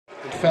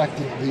fact,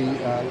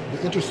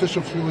 the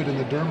interstitial fluid in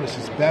the dermis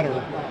is better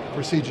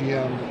for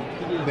CGM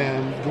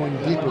than going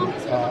deeper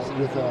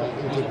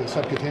into the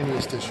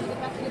subcutaneous tissue.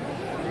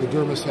 The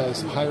dermis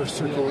has higher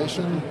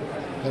circulation,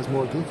 has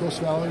more glucose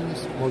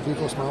values, more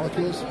glucose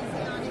molecules,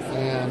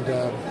 and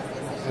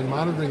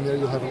monitoring there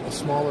you'll have a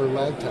smaller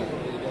lag time.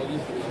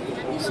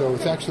 So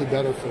it's actually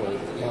better for it.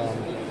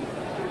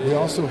 We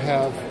also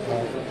have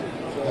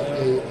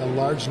a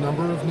large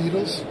number of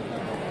needles,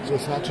 so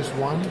it's not just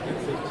one,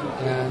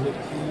 and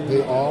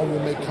they all will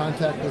make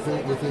contact with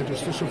the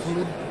interstitial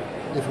fluid.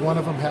 If one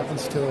of them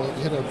happens to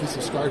hit a piece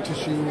of scar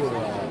tissue or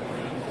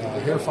a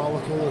hair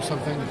follicle or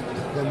something,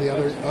 then the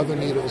other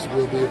needles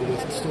will be able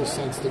to still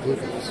sense the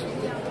glucose.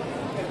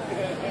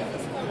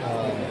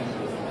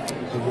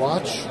 The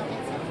watch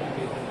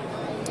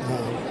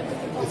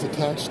is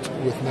attached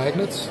with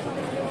magnets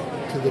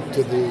to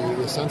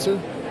the sensor,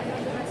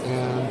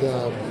 and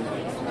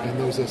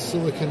there's a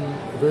silicon,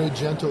 very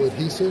gentle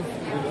adhesive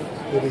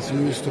that is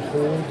used to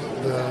hold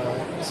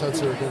the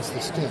sensor against the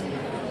skin.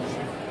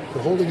 For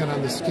holding it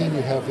on the skin,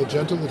 you have the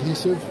gentle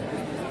adhesive,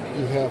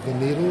 you have the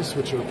needles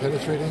which are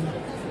penetrating,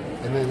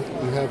 and then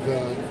you have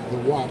the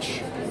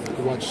watch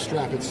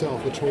strap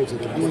itself, which holds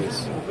it in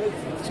place.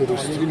 So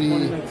there's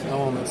three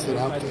elements that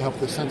help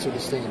the sensor to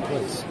stay in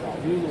place.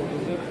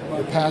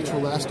 The patch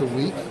will last a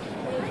week.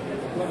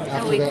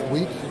 After that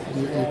week,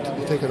 you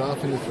take it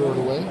off and you throw it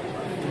away,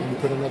 and you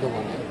put another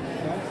one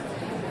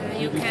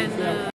on. You can